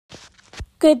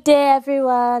Good day,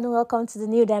 everyone. Welcome to the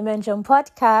New Dimension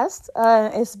podcast.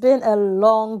 It's been a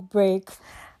long break,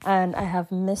 and I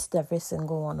have missed every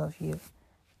single one of you.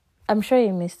 I'm sure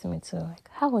you missed me too.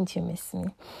 How won't you miss me?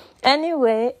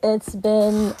 Anyway, it's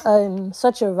been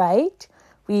such a ride.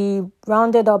 We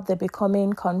rounded up the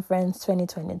Becoming Conference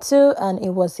 2022, and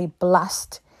it was a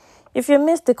blast. If you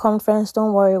missed the conference,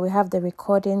 don't worry. We have the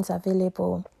recordings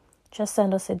available. Just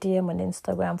send us a DM on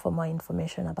Instagram for more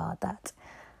information about that.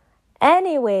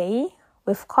 Anyway,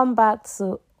 we've come back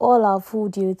to all our full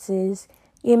duties,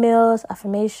 emails,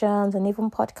 affirmations, and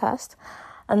even podcasts.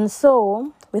 And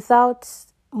so, without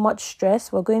much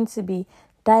stress, we're going to be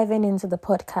diving into the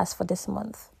podcast for this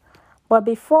month. But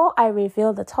before I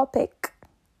reveal the topic,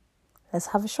 let's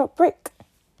have a short break.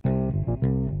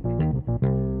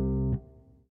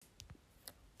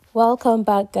 Welcome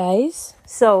back, guys.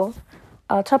 So,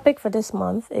 our topic for this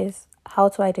month is how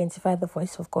to identify the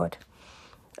voice of God.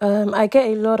 I get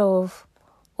a lot of,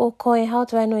 Coin, how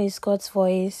do I know it's God's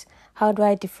voice? How do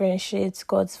I differentiate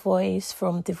God's voice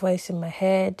from the voice in my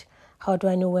head? How do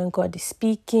I know when God is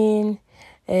speaking?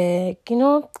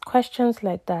 Questions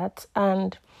like that.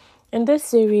 And in this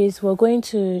series, I'm going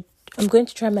to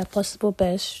try my possible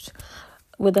best,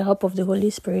 with the help of the Holy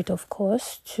Spirit, of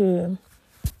course, to,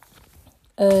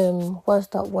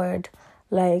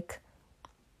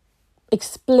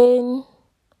 explain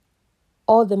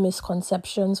all the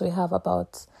misconceptions we have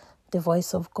about the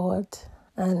voice of God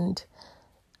and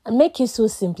make it so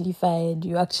simplified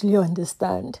you actually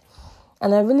understand.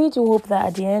 And I really do hope that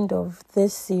at the end of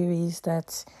this series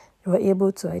that you are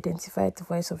able to identify the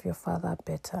voice of your Father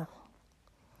better.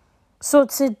 So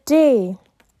today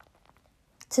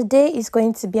is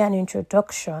going to be an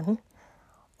introduction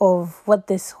of what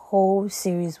this whole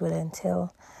series will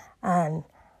entail, and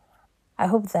I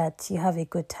hope that you have a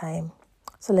good time.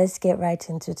 So let's get right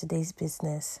into today's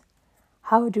business.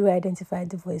 How do we identify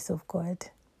the voice of God?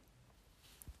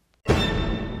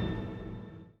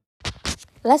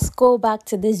 Let's go back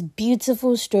to this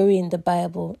beautiful story in the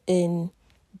Bible in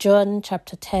John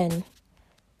chapter 10,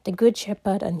 the Good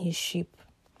Shepherd and his sheep.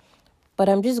 But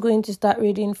I'm just going to start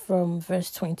reading from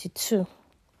verse 22.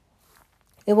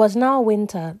 It was now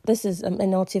winter. This is an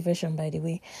NLT version, by the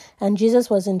way. And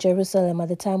Jesus was in Jerusalem at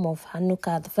the time of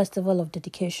Hanukkah, the festival of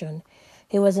dedication.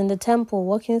 He was in the temple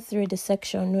walking through the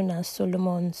section known as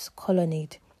Solomon's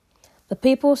Colonnade. The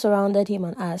people surrounded him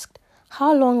and asked,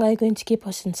 "How long are you going to keep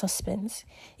us in suspense?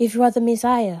 If you are the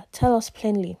Messiah, tell us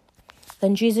plainly."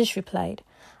 Then Jesus replied,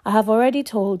 "I have already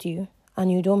told you, and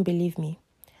you don't believe me.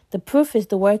 The proof is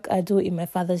the work I do in my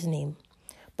Father's name.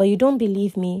 But you don't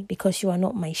believe me because you are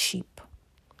not my sheep.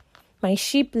 My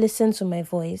sheep listen to my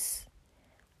voice.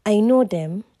 I know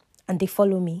them, and they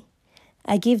follow me.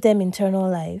 I give them eternal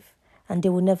life, and they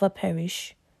will never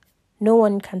perish. No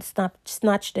one can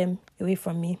snatch them away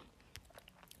from me.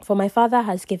 For my Father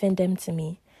has given them to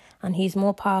me, and he is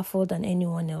more powerful than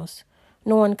anyone else.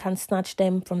 No one can snatch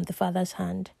them from the Father's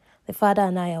hand. The Father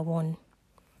and I are one."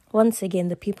 Once again,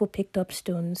 the people picked up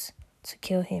stones to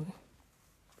kill him.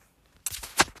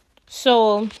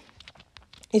 So,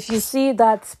 if you see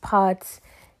that part,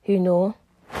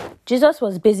 Jesus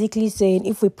was basically saying,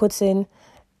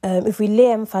 if we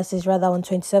lay emphasis on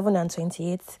 27 and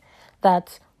 28,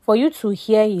 that for you to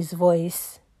hear his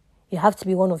voice, you have to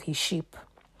be one of his sheep.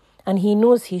 And he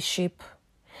knows his sheep,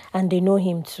 and they know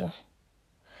him too.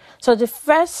 So the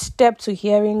first step to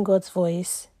hearing God's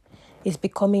voice is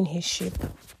becoming his sheep.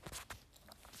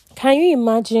 Can you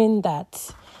imagine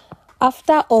that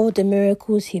after all the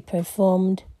miracles he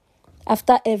performed,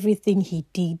 after everything he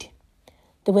did,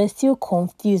 they were still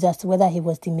confused as to whether he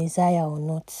was the Messiah or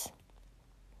not?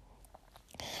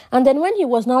 And then when he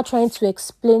was now trying to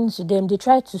explain to them, they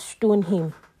tried to stone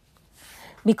him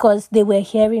because they were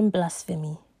hearing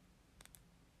blasphemy.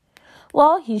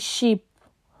 While his sheep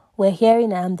were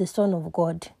hearing, "I am the Son of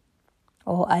God,"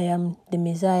 or "I am the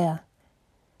Messiah,"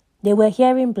 they were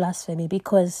hearing blasphemy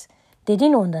because they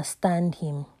didn't understand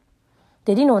him.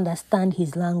 They didn't understand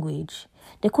his language.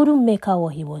 They couldn't make out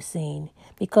what he was saying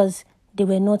because they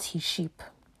were not his sheep.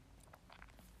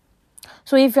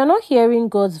 So if you're not hearing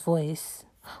God's voice,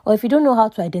 or if you don't know how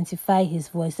to identify his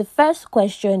voice, the first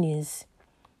question is,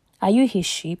 are you his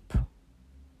sheep?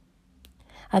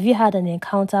 Have you had an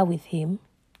encounter with him?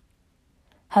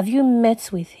 Have you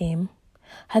met with him?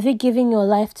 Have you given your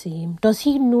life to him? Does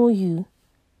he know you?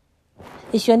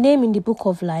 Is your name in the book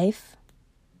of life?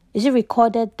 Is it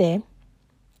recorded there?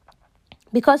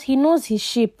 Because he knows his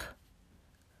sheep.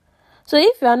 So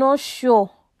if you are not sure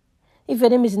if your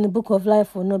name is in the book of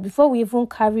life or not, before we even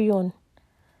carry on,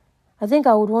 I think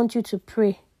I would want you to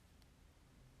pray.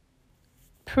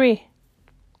 Pray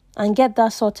and get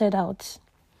that sorted out.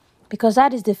 Because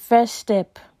that is the first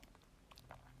step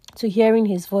to hearing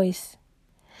his voice.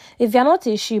 If you're not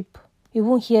a sheep, you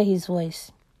won't hear his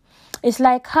voice. It's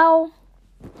like how,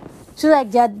 there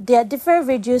are different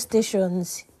radio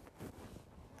stations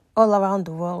all around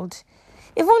the world,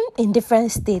 even in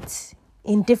different states.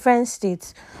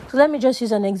 So let me just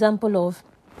use an example of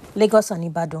Lagos and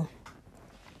Ibadan.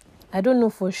 I don't know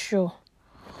for sure,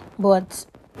 but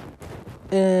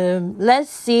let's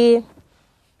say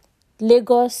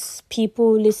Lagos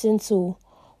people listen to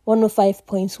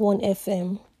 105.1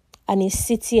 FM and it's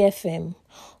City FM.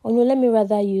 Or no, let me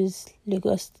rather use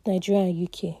Lagos, Nigeria and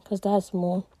UK, because that's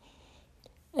more.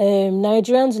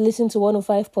 Nigerians listen to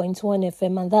 105.1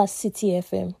 FM and that's City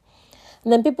FM.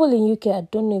 And then people in UK, I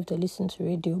don't know if they listen to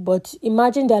radio, but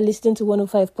imagine they're listening to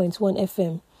 105.1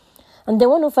 FM. And the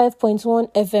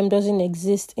 105.1 FM doesn't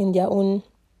exist in their own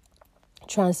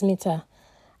transmitter.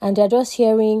 And they're just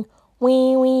hearing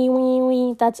wee, wee, wee,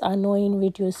 wee, that annoying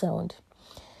radio sound.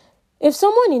 If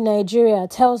someone in Nigeria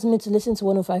tells me to listen to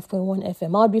 105.1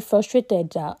 FM, I'll be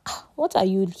frustrated that, what are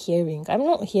you hearing? I'm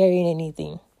not hearing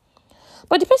anything.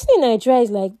 But the person in Nigeria is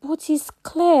like, but it's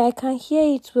clear, I can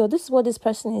hear it well. This is what this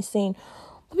person is saying.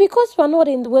 But because we're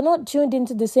not tuned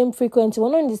into the same frequency,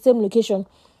 we're not in the same location,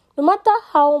 no matter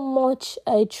how much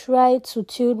I try to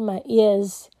tune my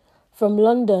ears from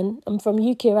London, from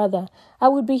UK rather, I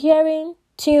would be hearing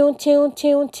tune, tune,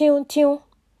 tune, tune, tune.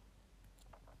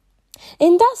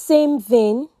 In that same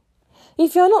vein,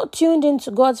 if you're not tuned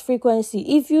into God's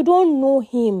frequency, if you don't know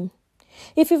him,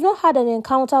 if you've not had an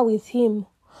encounter with him,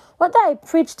 whether I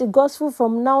preach the gospel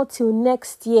from now till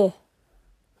next year,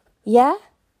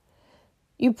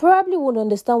 you probably won't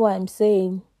understand what I'm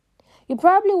saying. You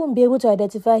probably won't be able to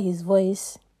identify his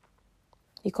voice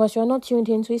because you're not tuned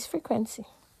into his frequency.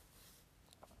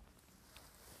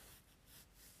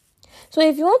 So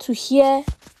if you want to hear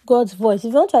God's voice,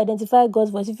 if you want to identify God's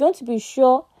voice, if you want to be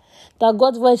sure that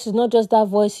God's voice is not just that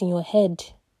voice in your head,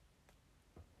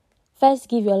 first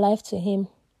give your life to him.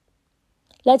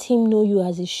 Let him know you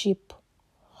as a sheep.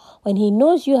 When he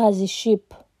knows you as a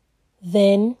sheep,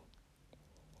 then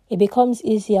it becomes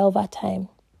easier over time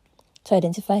to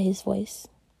identify his voice.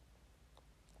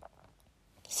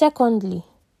 Secondly,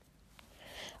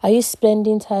 are you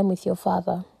spending time with your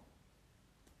father?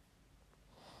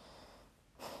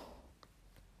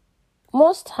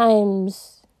 Most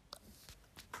times,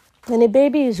 when a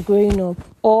baby is growing up,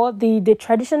 or the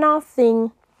traditional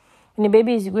thing when a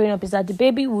baby is growing up is that the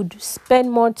baby would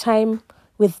spend more time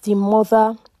with the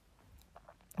mother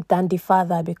than the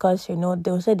father, because,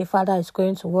 they'll say the father is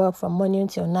going to work from morning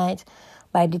till night.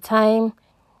 By the time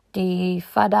the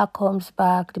father comes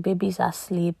back, the baby is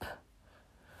asleep.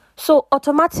 So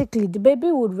automatically, the baby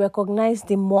would recognize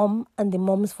the mom and the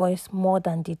mom's voice more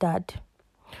than the dad.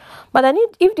 But then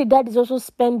if the dad is also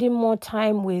spending more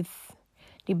time with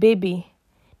the baby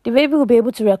will be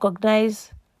able to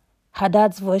recognize her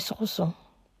dad's voice also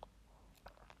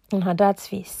and her dad's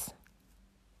face.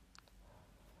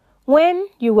 When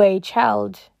you were a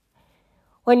child,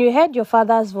 when you heard your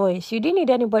father's voice, you didn't need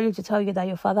anybody to tell you that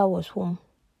your father was home.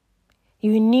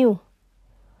 You knew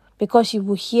because you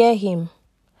would hear him.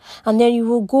 And then you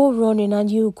will go running and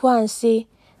you will go and say,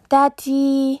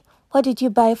 Daddy, what did you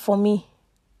buy for me?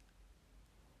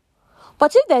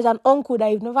 But if there's an uncle that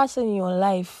you've never seen in your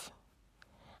life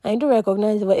and you don't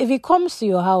recognize it, but if he comes to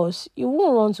your house, you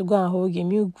won't run to go and hug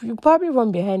him. You probably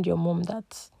run behind your mom.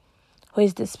 Who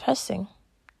is this person?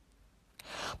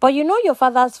 But you know your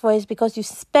father's voice because you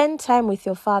spend time with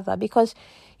your father, because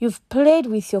you've played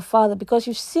with your father, because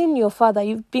you've seen your father,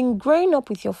 you've been growing up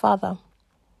with your father.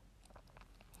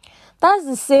 That's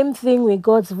the same thing with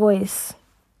God's voice.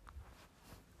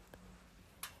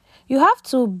 You have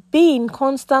to be in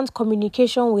constant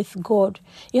communication with God.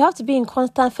 You have to be in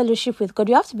constant fellowship with God.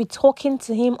 You have to be talking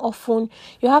to him often.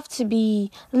 You have to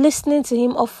be listening to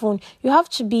him often. You have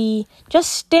to be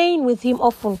just staying with him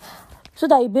often so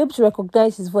that you'll be able to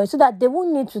recognize his voice, so that they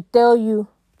won't need to tell you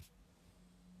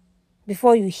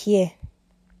before you hear.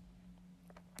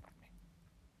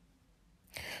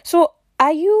 So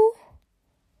are you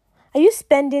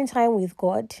spending time with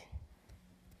God?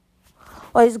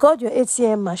 Or is God your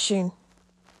ATM machine?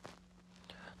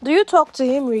 Do you talk to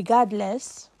him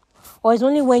regardless? Or is it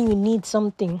only when you need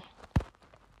something?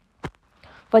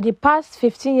 For the past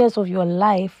 15 years of your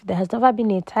life, there has never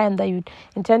been a time that you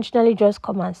intentionally just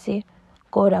come and say,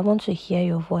 God, I want to hear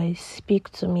your voice. Speak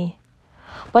to me.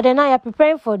 But then now you're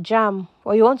preparing for JAMB,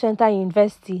 or you want to enter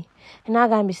university. And now I'm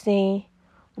going to be saying,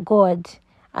 God,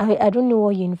 I don't know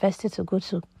what university to go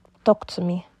to. Talk to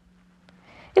me.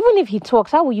 Even if he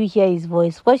talks, how will you hear his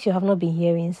voice? Voice you have not been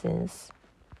hearing since.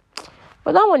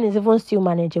 But that one is even still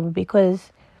manageable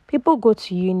because people go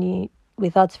to uni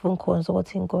without even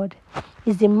consulting God.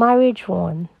 It's the marriage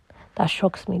one that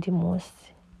shocks me the most.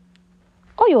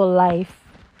 All your life,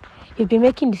 you've been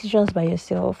making decisions by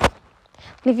yourself,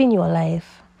 living your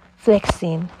life,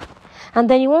 flexing. And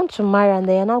then you want to marry, and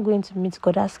then you're not going to meet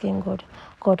God, asking God,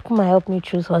 come and help me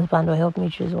choose husband or help me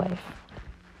choose wife.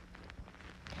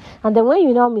 And then when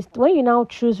you now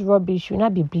choose rubbish, you'll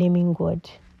not be blaming God.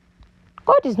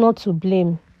 God is not to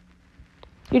blame.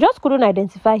 You just couldn't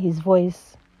identify his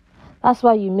voice. That's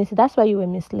why you missed it. That's why you were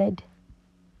misled.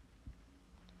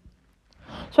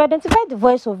 So identify the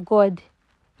voice of God.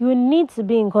 You need to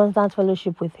be in constant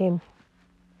fellowship with him.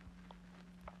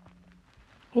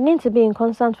 You need to be in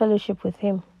constant fellowship with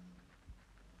him.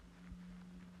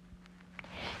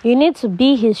 You need to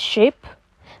be his sheep.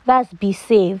 That's be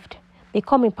saved.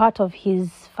 Become a part of his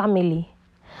family.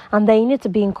 And then you need to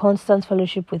be in constant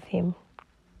fellowship with him.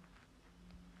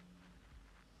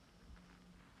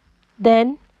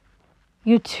 Then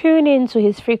you tune into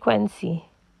his frequency.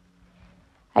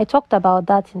 I talked about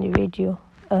that in the radio,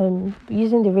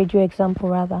 using the radio example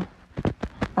rather.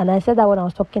 And I said that when I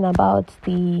was talking about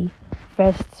the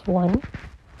first one.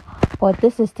 But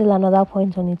this is still another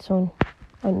point on its own.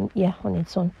 On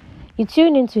its own. You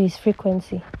tune into his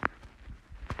frequency.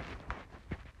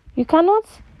 You cannot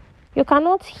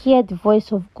hear the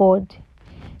voice of God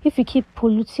if you keep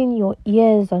polluting your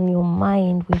ears and your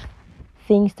mind with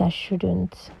things that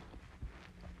shouldn't.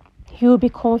 You will be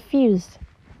confused.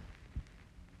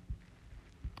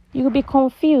 You will be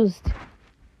confused.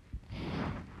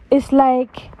 It's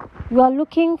like imagine you are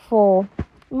looking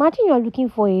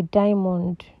for a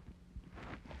diamond.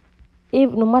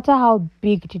 No matter how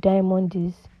big the diamond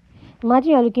is.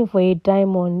 Imagine you are looking for a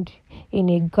diamond in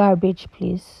a garbage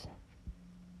place.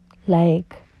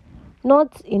 Like,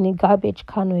 not in a garbage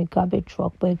can or a garbage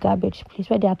truck, but a garbage place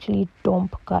where they actually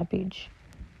dump garbage.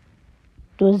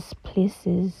 Those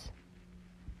places.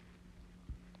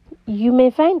 You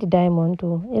may find the diamond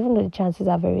though, even though the chances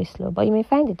are very slow, but you may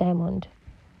find the diamond.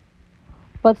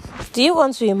 But do you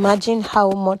want to imagine how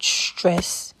much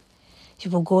stress you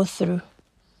will go through?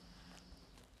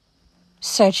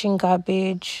 Searching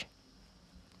garbage,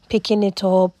 picking it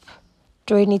up,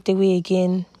 throwing it away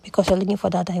again because you're looking for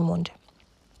that diamond.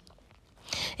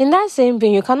 In that same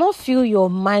vein, you cannot fill your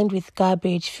mind with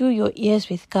garbage, fill your ears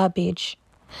with garbage,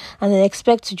 and then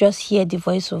expect to just hear the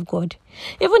voice of God.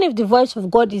 Even if the voice of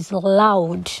God is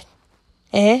loud,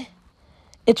 it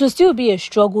will still be a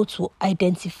struggle to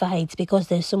identify it because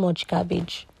there's so much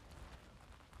garbage.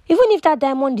 Even if that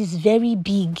diamond is very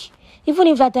big, even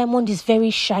if that diamond is very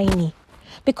shiny,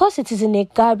 because it is in a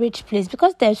garbage place,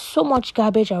 because there's so much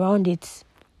garbage around it,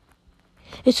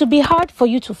 it will be hard for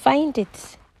you to find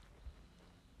it.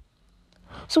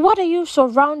 So what are you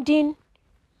surrounding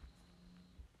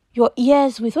your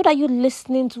ears with? What are you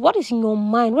listening to? What is in your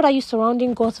mind? What are you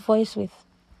surrounding God's voice with?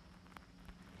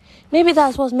 Maybe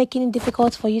that's what's making it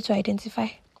difficult for you to identify.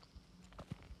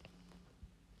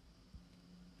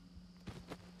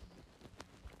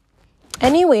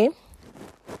 Anyway,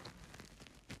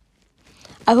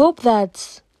 I hope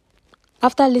that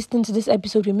after listening to this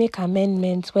episode, we make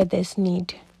amendments where there's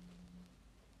need.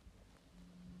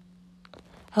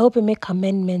 I hope we make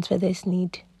amendments where there's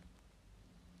need.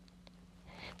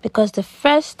 Because the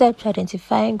first step to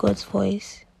identifying God's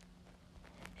voice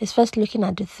is first looking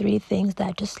at the 3 things that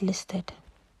I just listed.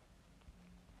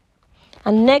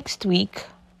 And next week,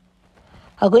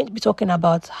 I'm going to be talking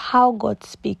about how God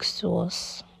speaks to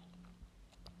us.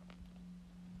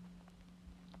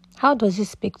 How does he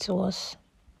speak to us?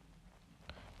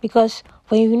 Because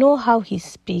when you know how he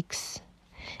speaks,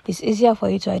 it's easier for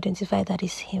you to identify that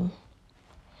it's him.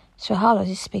 So how does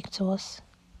he speak to us?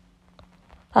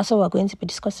 That's what we're going to be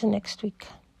discussing next week.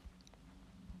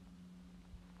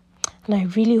 And I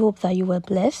really hope that you were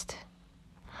blessed.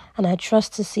 And I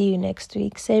trust to see you next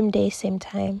week. Same day, same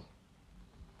time.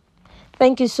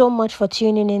 Thank you so much for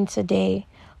tuning in today.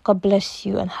 God bless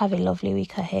you and have a lovely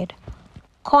week ahead.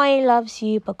 Coin loves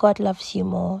you, but God loves you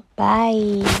more.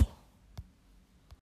 Bye.